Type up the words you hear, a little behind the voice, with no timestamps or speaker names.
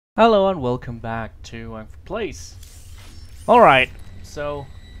Hello and welcome back to Ankford Place. Alright, so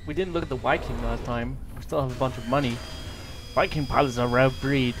we didn't look at the Viking last time. We still have a bunch of money. Viking pilots are a rare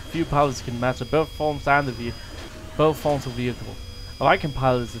breed. Few pilots can master both forms of vehicle. A Viking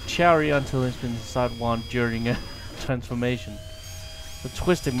pilot is a chariot until it's been inside one during a transformation. The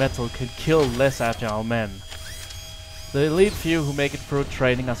twisting metal can kill less agile men. The elite few who make it through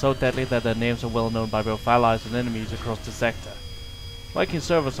training are so deadly that their names are well known by both allies and enemies across the sector. Viking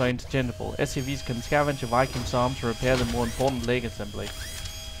servers are interchangeable. SCVs can scavenge a Viking's arms to repair the more important leg assembly.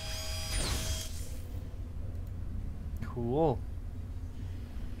 Cool.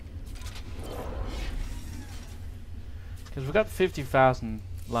 Because we got 50,000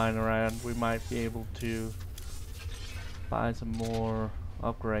 lying around, we might be able to buy some more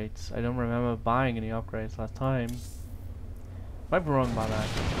upgrades. I don't remember buying any upgrades last time. Might be wrong about that.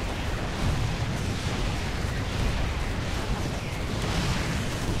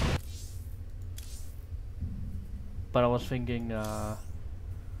 But I was thinking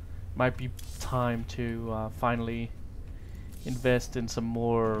might be time to finally invest in some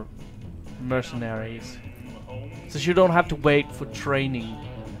more mercenaries, so you don't have to wait for training.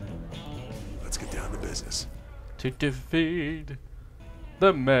 Let's get down to business. To defeat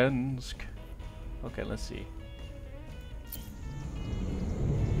the Mensk. Okay, let's see.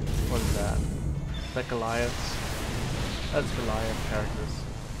 What is that? Is that Goliaths? That's Goliath characters.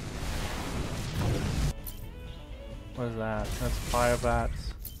 What is that? That's fire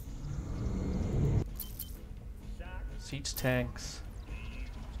bats. Siege tanks.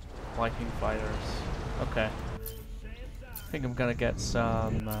 Viking fighters. Okay. I think I'm gonna get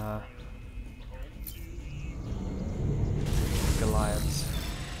some Goliaths.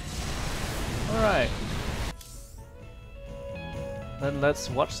 Alright. Then let's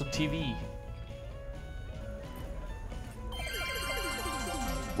watch some TV.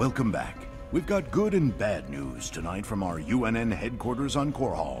 Welcome back. We've got good and bad news tonight from our UNN headquarters on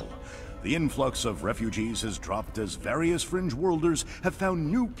Core Hall. The influx of refugees has dropped as various fringe worlders have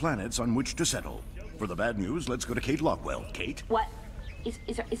found new planets on which to settle. For the bad news, let's go to Kate Lockwell. Kate? What? Is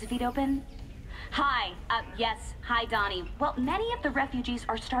the feed open? Hi. Yes. Hi, Donnie. Well, many of the refugees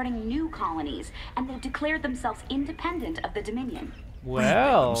are starting new colonies, and they've declared themselves independent of the Dominion.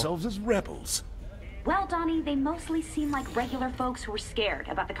 Well, Themselves as rebels. Well, Donnie, they mostly seem like regular folks who are scared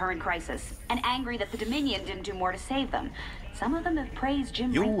about the current crisis and angry that the Dominion didn't do more to save them. Some of them have praised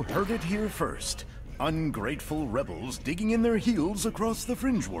Jim. You heard it here first. Ungrateful rebels digging in their heels across the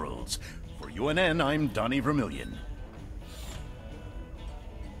fringe worlds. For UNN, I'm Donnie Vermillion.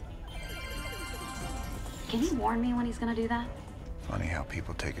 Can you warn me when he's gonna do that? Funny how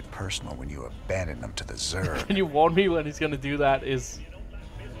people take it personal when you abandon them to the Zerg. can you warn me when he's gonna do that is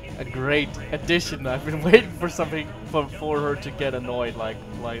a great addition. I've been waiting for something for her to get annoyed like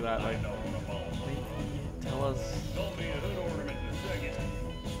that. Like, tell us.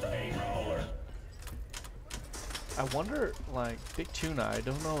 I wonder, like, Big Tuna, I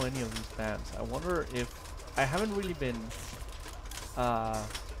don't know any of these bands. I wonder if I haven't really been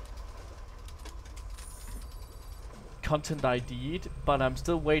content ID'd, but I'm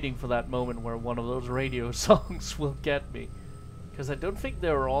still waiting for that moment where one of those radio songs will get me. Because I don't think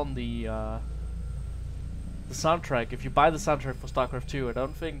they're on the soundtrack. If you buy the soundtrack for Starcraft 2, I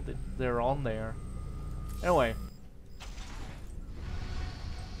don't think that they're on there. Anyway.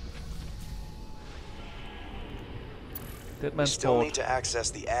 We still need to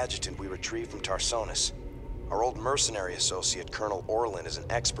access the adjutant we retrieved from Tarsonis. Our old mercenary associate, Colonel Orlin, is an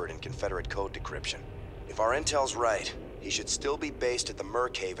expert in Confederate code decryption. If our intel's right, he should still be based at the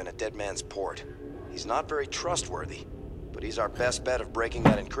Merkhaven at Dead Man's Port. He's not very trustworthy, but he's our best bet of breaking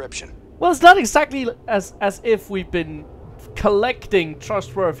that encryption. Well, it's not exactly as if we've been collecting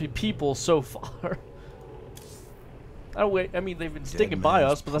trustworthy people so far. Oh wait, I mean they've been sticking by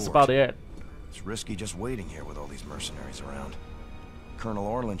us, but that's about it. It's risky just waiting here with all these mercenaries around. Colonel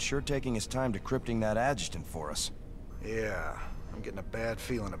Orland's sure taking his time decrypting that adjutant for us. Yeah, I'm getting a bad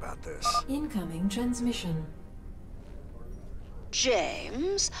feeling about this. Incoming transmission.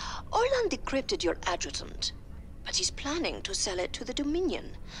 James, Orland decrypted your adjutant, but he's planning to sell it to the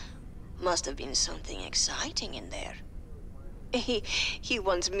Dominion. Must have been something exciting in there. He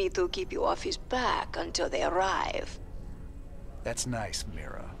wants me to keep you off his back until they arrive. That's nice,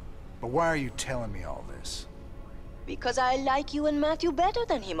 Mira. But why are you telling me all this? Because I like you and Matthew better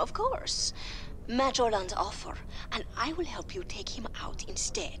than him, of course. Match Orland's offer, and I will help you take him out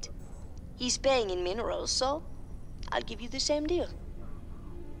instead. He's paying in minerals, so I'll give you the same deal.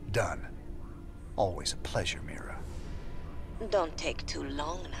 Done. Always a pleasure, Mira. Don't take too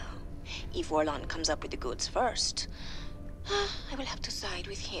long now. If Orland comes up with the goods first, I will have to side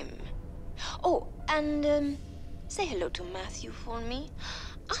with him. Oh, and say hello to Matthew for me.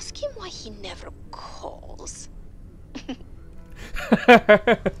 Ask him why he never calls.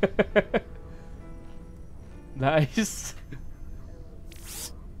 Nice.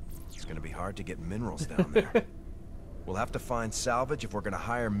 It's gonna be hard to get minerals down there. We'll have to find salvage if we're gonna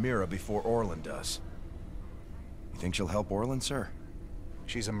hire Mira before Orlin does. You think she'll help Orlin, sir?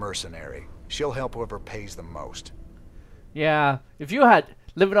 She's a mercenary. She'll help whoever pays the most. Yeah, if you had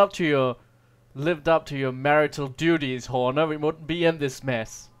lived up to your marital duties, Horner, we wouldn't be in this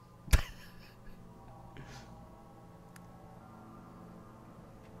mess.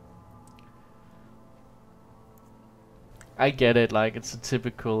 I get it, like it's a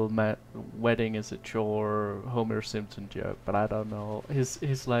typical wedding is a chore, Homer Simpson joke, but I don't know.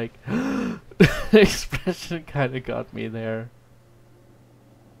 His like expression kind of got me there.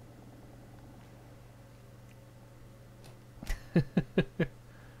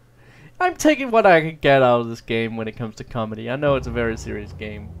 I'm taking what I can get out of this game when it comes to comedy. I know it's a very serious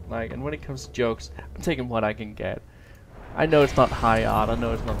game, like, and when it comes to jokes, I'm taking what I can get. I know it's not high art, I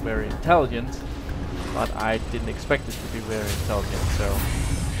know it's not very intelligent, but I didn't expect it to be very intelligent, so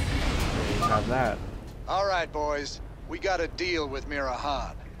there you have that. All right, boys. We got a deal with Mira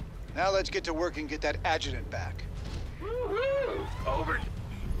Han. Now let's get to work and get that adjutant back. Woohoo! Over.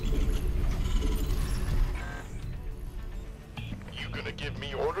 You gonna give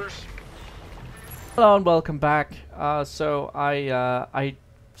me orders? Hello and welcome back. So I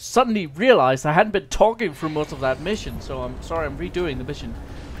suddenly realized I hadn't been talking through most of that mission, so I'm sorry I'm redoing the mission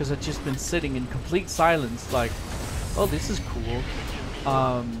because I've just been sitting in complete silence like, oh, this is cool.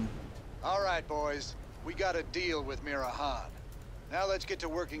 All right, boys. We got a deal with Mira Han. Now let's get to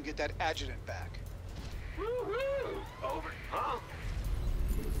work and get that adjutant back. Woohoo! Over. Huh?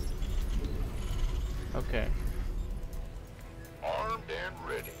 Okay. Armed and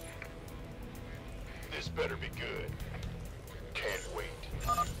ready. This better be good. Can't wait.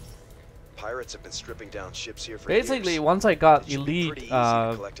 Pirates have been stripping down ships here for Basically, years. once I got It should be elite pretty easy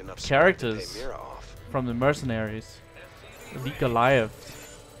to collect enough scrap to characters pay Mira off. from the mercenaries, elite Goliath,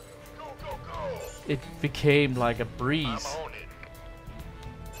 Go, go, go! it became like a I'm breeze, on it.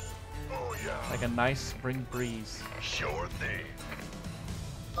 Oh yeah. like a nice spring breeze. Sure thing.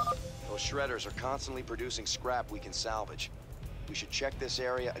 Those shredders are constantly producing scrap we can salvage. We should check this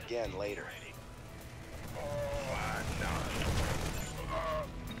area again later. Oh, I know.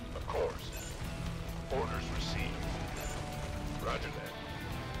 Of course. Orders received. Roger that.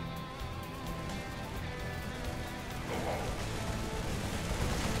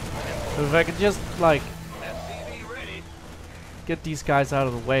 So if I could just like SCV ready. get these guys out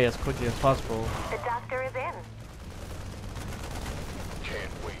of the way as quickly as possible. The doctor is in.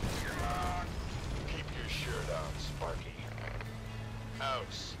 Can't wait. Keep your shirt on, Sparky.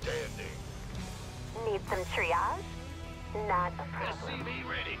 Outstanding. Need some triage? Not a problem. SCV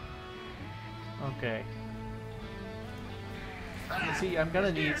ready. Okay. You see, I'm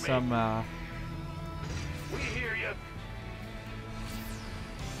gonna need some. We hear you.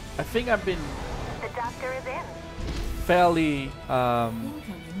 I think I've been The doctor is in. fairly.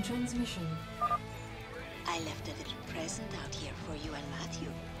 Incoming transmission. I left a little present out here for you and Matthew.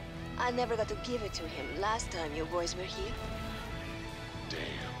 I never got to give it to him last time you boys were here. Damn,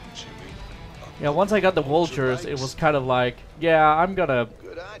 Jimmy. Yeah, once I got the vultures, it was kind of like, yeah, I'm gonna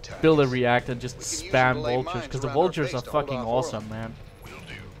Good eye targets. build a reactor and just We can use spam them to lay vultures mines because the around our vultures base are to hold fucking off awesome, Orlin. man. Will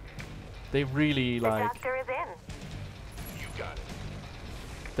do. They really The like. doctor is in. You got it.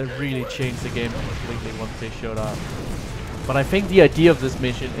 They really changed the game completely once they showed up. But I think the idea of this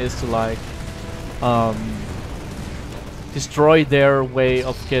mission is to like destroy their way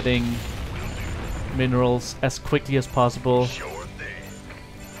of getting minerals as quickly as possible, Sure thing.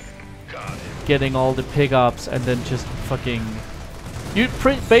 Got it. getting all the pickups, and then just fucking.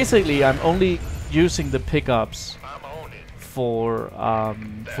 Basically, I'm only using the pickups I'm on it. for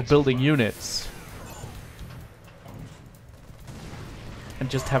building units. And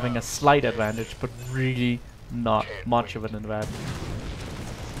just having a slight advantage, but really not much of an advantage.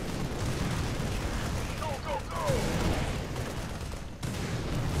 Go, go, go.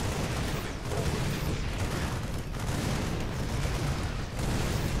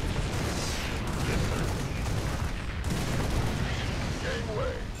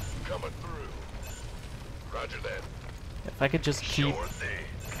 Gangway, coming through. Roger that. If I could just keep Sure thing.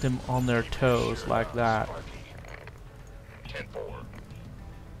 them on their toes like that. 10-4.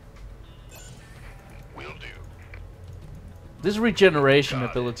 Will do. This regeneration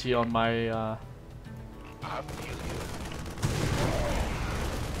ability on my I feel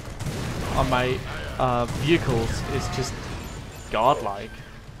you. vehicles is just godlike,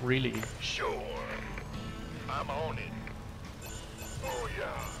 really. Sure. I'm on it. Oh,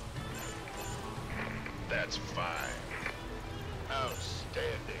 yeah. That's fine.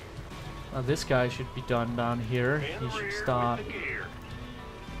 Outstanding. Now this guy should be done down here. He should start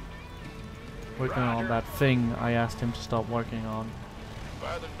working on that thing I asked him to stop working on.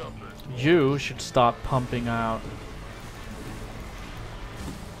 By the numbers. You should start pumping out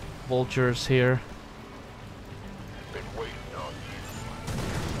vultures here. Been waiting on you.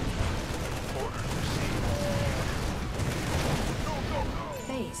 Orders received. Go, go, go.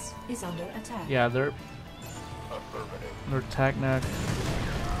 Base is under attack. Yeah, they're Affirmative. under attack now.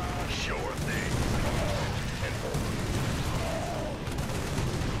 Sure thing. And over.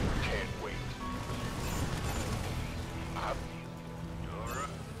 Can't wait. I feel you're right.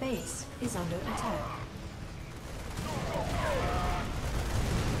 Base is under attack.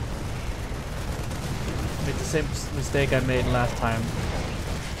 Made the same mistake I made last time.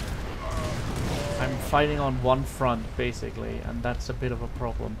 I'm fighting on one front basically, and that's a bit of a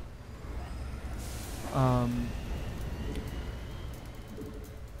problem.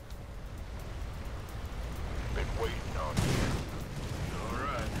 Been waiting on you. All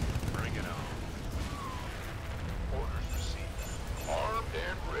right, bring it on. Orders received. Armed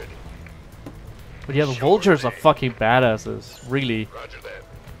and ready. But yeah, the vultures are fucking badasses, really. Roger that.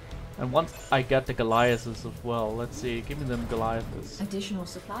 And once I get the Goliaths as well, let's see, give me them Goliaths. Additional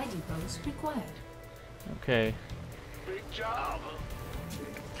supply depots required. Okay. Big job.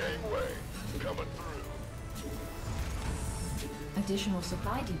 Gangway coming through. Additional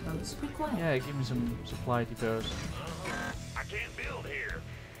supply depots required. Yeah, give me some supply depots. I can't build here.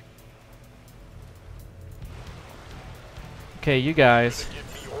 Okay, you guys,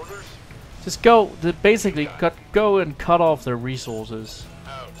 Give me orders. just go. Basically, go and cut off their resources.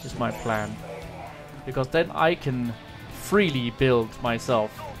 Out. Is my plan, because then I can freely build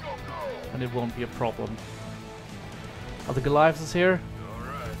myself, and it won't be a problem. Are the Goliaths here? All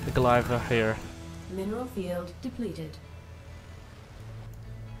right. The Goliaths are here. Mineral field depleted.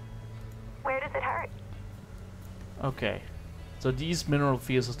 Where does it hurt? Okay, so these mineral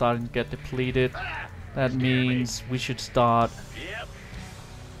fields are starting to get depleted. That means we should start. Yep.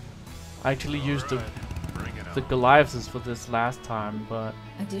 I actually used Bring it the on. Goliaths for this last time, but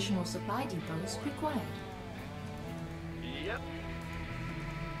Additional supply depots required. Yep.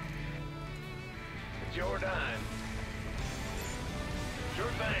 It's your time. Sure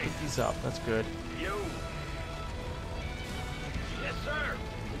thing. pick these up. That's good. Yo. Yes, sir.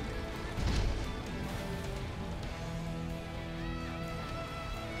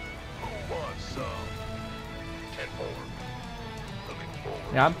 Who wants some? 10 more. Looking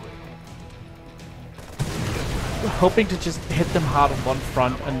forward Yeah, I'm to it. hoping to just hit them hard on one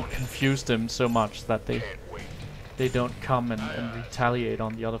front and confuse them so much that Can't wait. they don't come and retaliate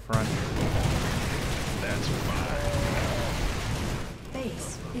on the other front. That's fine.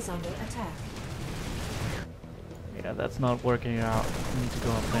 Base is under attack. Yeah, that's not working out. I need to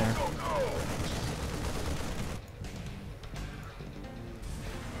go up there.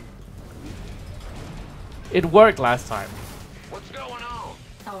 It worked last time. What's going on?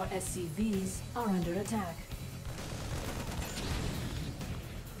 Our SCVs are under attack.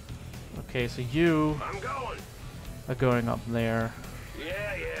 Okay, so you I'm going. are going up there.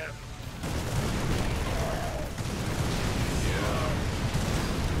 Yeah, yeah.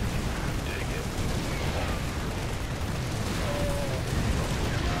 Dig it.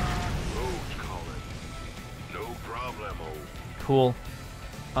 Road's calling. No problemo. Cool.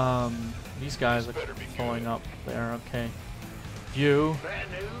 These guys are better be going good. up there. Okay. You Bad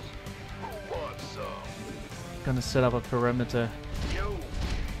news? Who wants some? gonna set up a perimeter. Yo.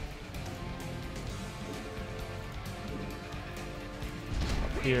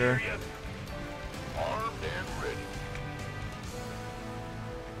 Up here. Ya. Armed and ready.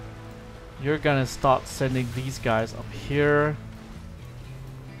 You're gonna start sending these guys up here.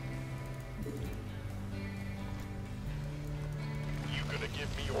 You gonna give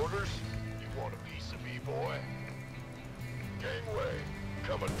me orders? You want a piece of me, boy? Gangway,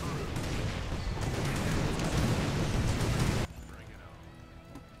 coming through. Bring it on.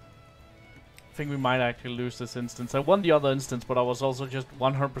 I think we might actually lose this instance. I won the other instance, but I was also just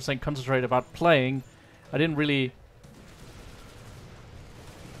 100% concentrated about playing. I didn't really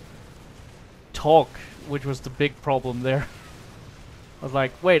talk, which was the big problem there. I was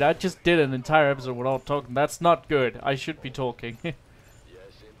like, wait, I just did an entire episode without talking. That's not good. I should be talking. Yes,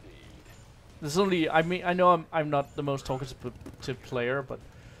 indeed. There's only, I mean, I know I'm not the most talkative player, but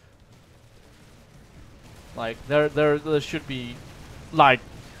like there should be like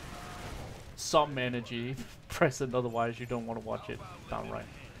some energy present, otherwise you don't want to watch it downright.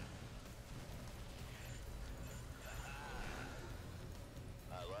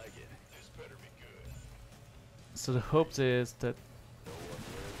 I like it. This better be good. So the hopes is that No one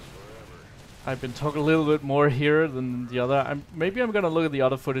lives forever. I've been talking a little bit more here than the other. Maybe I'm gonna look at the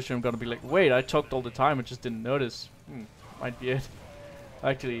other footage and I'm gonna be like, wait, I talked all the time and just didn't notice. Might be it.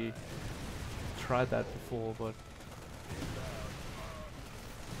 I actually tried that before, but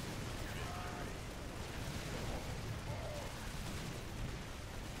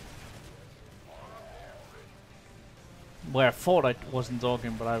where I thought I wasn't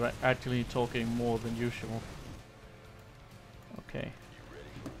talking, but I'm actually talking more than usual. Okay. You ready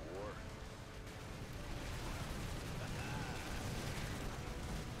for war?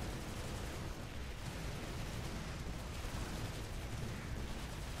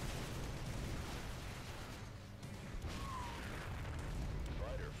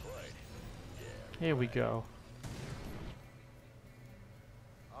 Fight or flight? Yeah. Here we go.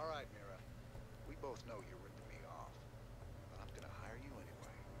 All right, Mira. We both know you're ripping me off, but I'm gonna hire you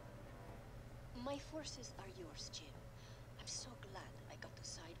anyway. My forces are yours, Jim. I'm so glad I got to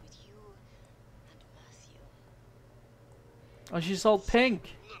side with you and Matthew. Oh, she's all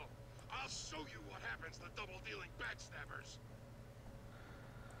pink. Little, I'll show you what happens to double-dealing backstabbers.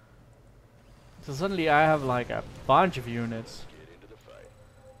 So suddenly I have like a bunch of units. Get into the fight.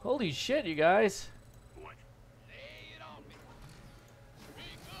 Holy shit, you guys. What? Lay it on me.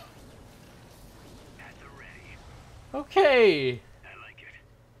 Speak up. At the ready. Okay. I like it.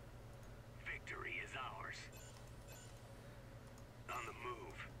 Victory is ours. On the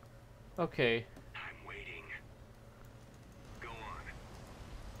move. Okay. I'm waiting. Go on.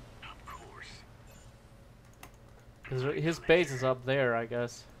 Of course. His base is up there, I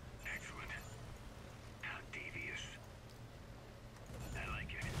guess. Excellent. How devious. I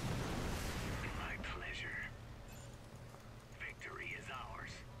like it. My pleasure. Victory is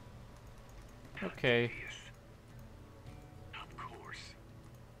ours. How Okay. devious. Of course.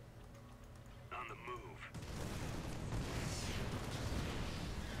 On the move.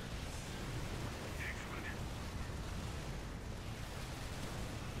 Excellent.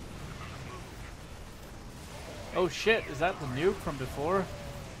 On the move. Oh shit, is that the nuke from before?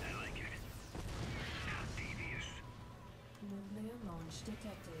 I like it. How devious. Nuclear launch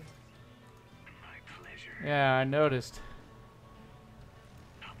detected. My pleasure. Yeah, I noticed.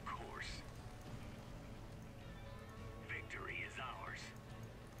 Of course. Victory is ours.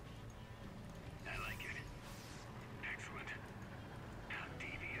 I like it. Excellent. How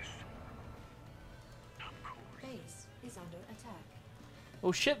devious. Of course. Base is under attack.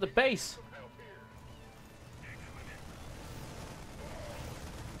 Oh shit, the base! Help here. Excellent.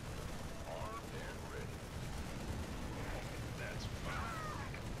 Armed and ready. That's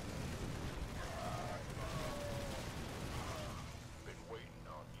fine. Been waiting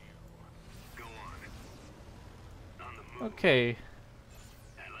on you. Go on. On the move. Okay.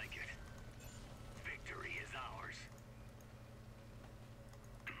 I like it. Victory is ours.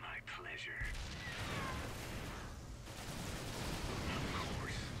 My pleasure. Of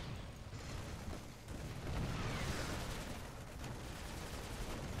course.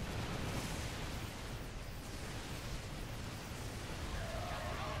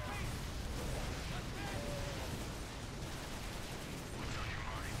 What's on your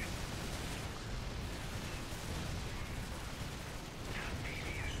mind? How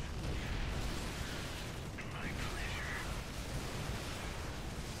devious. My pleasure.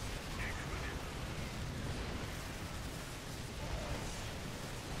 Excellent.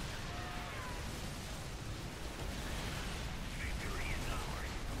 Victory is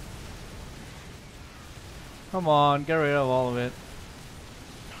ours. Come on, get rid of all of it.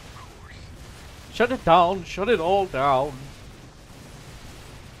 Of course. Shut it down, shut it all down.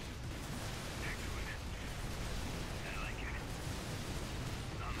 Excellent. I like it.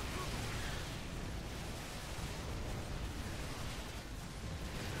 On the move.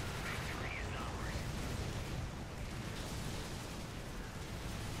 Victory is ours.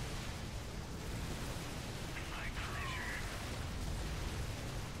 My pleasure.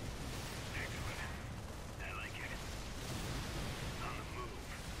 Excellent. I like it. On the move.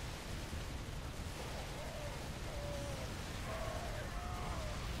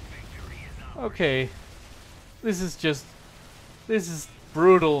 Victory is ours. Okay. This is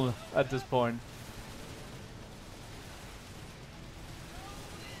brutal at this point.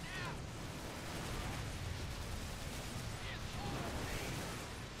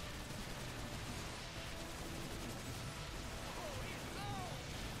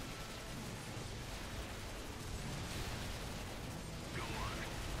 Go on.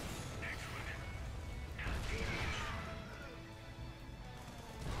 Excellent. How devious.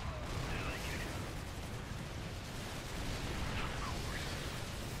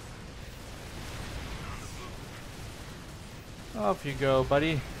 Off you go,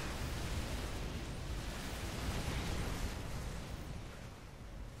 buddy.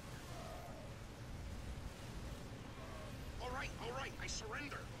 Alright, I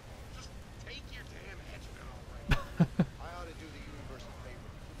surrender. Just take your damn henchmen already. I ought to do the universe a favor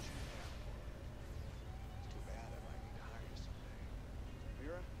and put you down. It's too bad I might need to hire you someday.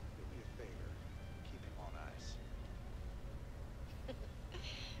 Mira, do me a favor. Keep him on ice.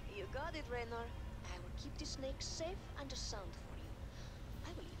 You got it, Raynor. I will keep the snake safe and sound for you. I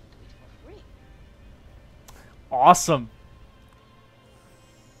will even do it for free. Awesome.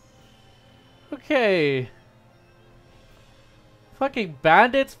 Okay. Fucking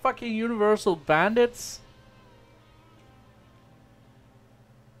bandits, fucking universal bandits.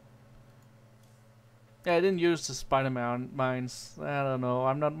 Yeah, I didn't use the Spider-Man mines. I don't know.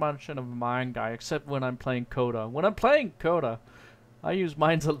 I'm not much of a mine guy, except when I'm playing Coda. When I'm playing Coda, I use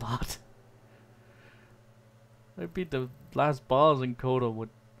mines a lot. I beat the last boss in Coda with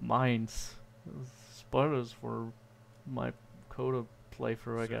mines. Spoilers for my Coda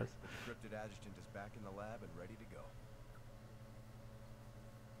playthrough, I guess. The encrypted adjutant is back in the lab and ready to go.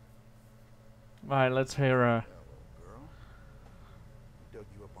 Alright, let's hear Well, old girl, who dug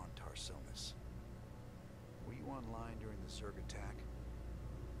you up on Tarsonis? Were you online during the Zerg attack?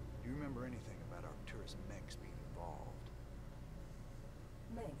 Do you remember anything about Arcturus Mengsk being involved?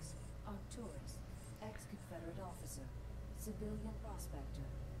 Mengsk, Arcturus, ex-Confederate officer, civilian prospector,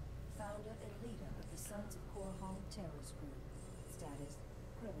 founder and leader of the Sons of Korhal terrorist group. Status,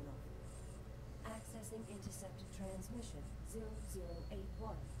 criminal. Accessing intercepted transmission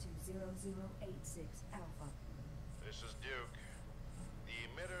 0081 to 0086 Alpha. This is Duke. The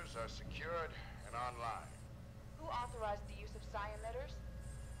emitters are secured and online. Who authorized the use of psi emitters?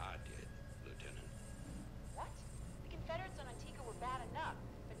 I did, Lieutenant. What? The Confederates on Antigua were bad enough,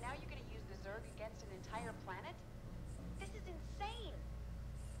 but now you're gonna use the Zerg against an entire planet? This is insane!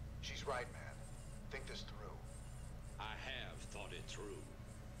 She's right, man. Think this through. I have thought it through.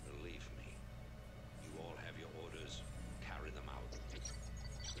 Believe me. You all have your orders. Carry them out.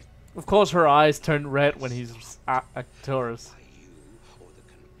 Of course her eyes turn red when he's Arcturus. By you, or the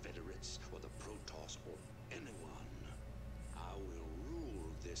Confederates, or the Protoss, or anyone. I will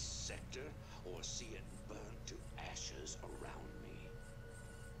rule this sector, or see it burn to ashes around me.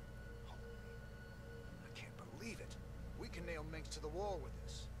 I can't believe it. We can nail Mengsk to the wall with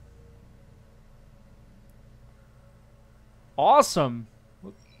this. Awesome!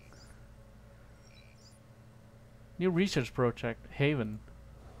 New research project, Haven.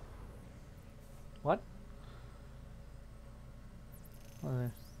 What?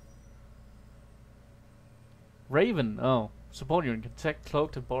 Raven, oh. Support unit can detect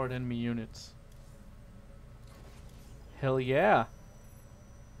cloaked and board enemy units. Hell yeah!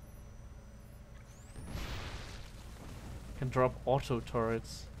 Can drop auto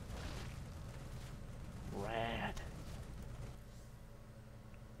turrets. Rad.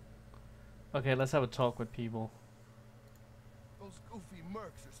 Okay, let's have a talk with people. Those goofy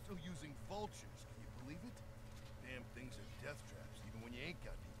mercs are still using vultures. Can you believe it? Damn things are death traps, even when you ain't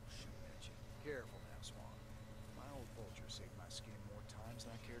got people shooting at you. Careful now, Swan. My old vulture saved my skin more times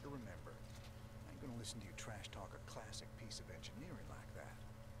than I care to remember. I ain't gonna listen to you trash talk a classic piece of engineering like that.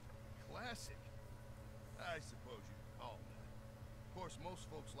 Classic? I suppose you could call that. Of course, most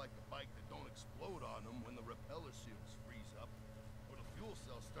folks like the bike that don't explode on them when the repeller seals freeze up, or the fuel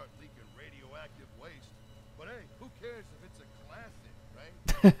cells start leaking radioactive waste. But hey, who cares if it's a classic, right?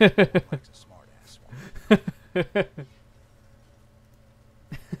 Mike's a smart ass, Swan.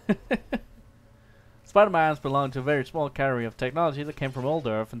 Spider-Mans belong to a very small category of technology that came from old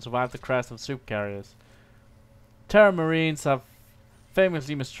Earth and survived the crash of soup carriers. Terra Marines are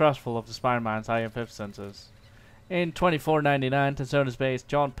famously mistrustful of the Spider-Man's IFF sensors. In 2499, Tarsonis-based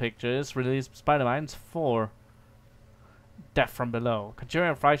John Pictures released Spider-Man's 4 Death from Below,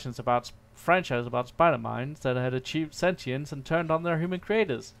 continuing fractions about franchise about Spider-Mans that had achieved sentience and turned on their human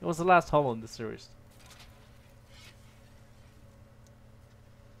creators. It was the last hollow in the series.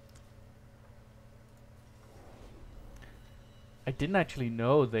 I didn't actually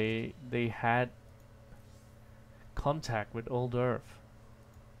know they had contact with old Earth.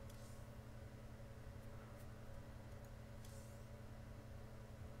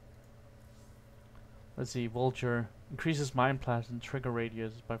 Let's see, Vulture increases mine plant and trigger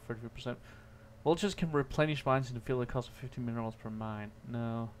radius by 33%. Vultures can replenish mines in the field at a cost of 50 minerals per mine.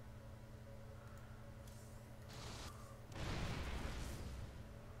 No.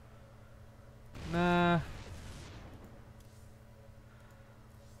 Nah.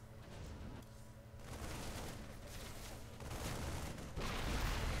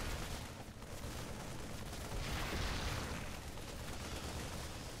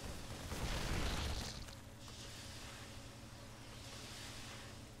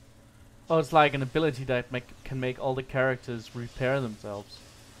 Oh, it's like an ability that can make all the characters repair themselves.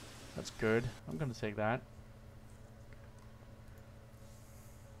 That's good. I'm gonna take that.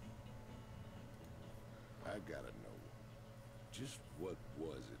 I gotta know, just what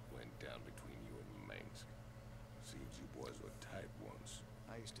was it went down between you and Minsk? Seems you boys were tight once.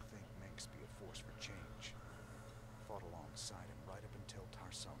 I used to think Minx be a force for change. Fought alongside him right up until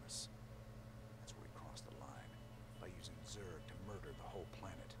Tarsonis. That's where he crossed the line, by using Zerg to murder the whole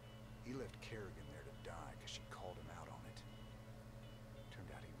planet. He left Kerrigan there to die because she called him out on it. Turned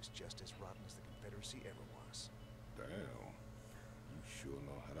out he was just as rotten as the Confederacy ever was. Damn. You sure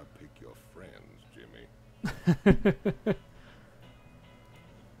know how to pick your friends, Jimmy.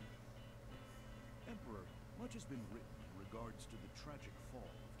 Emperor, much has been written in regards to the tragic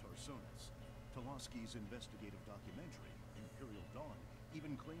fall of Tarsonis. Toloski's investigative documentary, Imperial Dawn,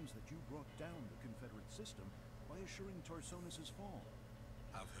 even claims that you brought down the Confederate system by assuring Tarsonis' fall.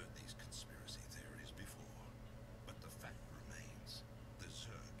 I've heard these conspiracy theories before, but the fact remains. The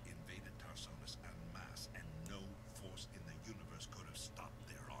Zerg invaded Tarsonis en masse, and no force in the universe could have stopped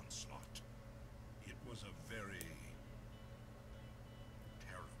their onslaught. It was a very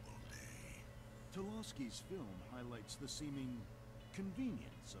terrible day. Toloski's film highlights the seeming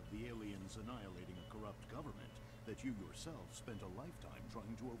convenience of the aliens annihilating a corrupt government that you yourself spent a lifetime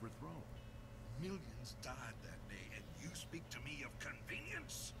trying to overthrow. Millions died that day, and you speak to me of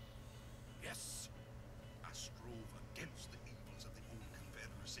convenience? Yes, I strove against the evils of the old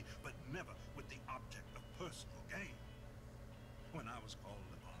Confederacy, but never with the object of personal gain. When I was called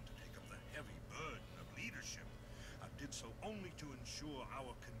upon to take up the heavy burden of leadership, I did so only to ensure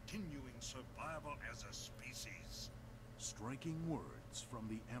our continuing survival as a species. Striking words from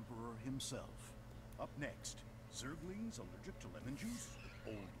the Emperor himself. Up next, Zerglings allergic to lemon juice?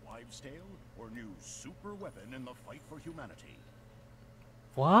 Old wives' tale? Or new super weapon in the fight for humanity?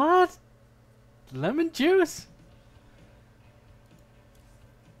 What? Lemon juice?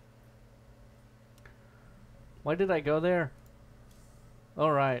 Why did I go there?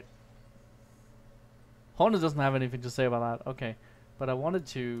 Alright. Hornet doesn't have anything to say about that. Okay. But I wanted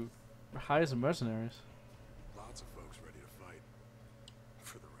to hire some mercenaries. Lots of folks ready to fight.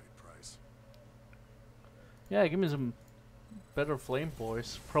 For the right price. Yeah, give me some better flame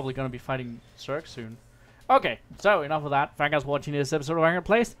boys. Probably gonna be fighting Zerg soon. Okay, so enough of that. Thank you guys for watching this episode of Ankford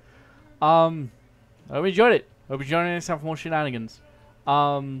Place. I hope you enjoyed it. Hope you join me next time for more shenanigans.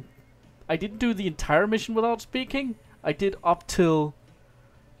 I didn't do the entire mission without speaking. I did up till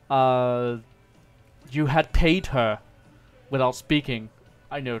you had paid her without speaking,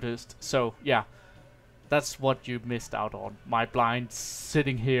 I noticed. So yeah, that's what you missed out on. My blind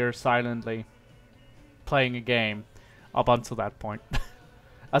sitting here silently playing a game up until that point.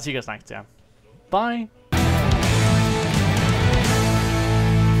 I'll see you guys next time. Bye.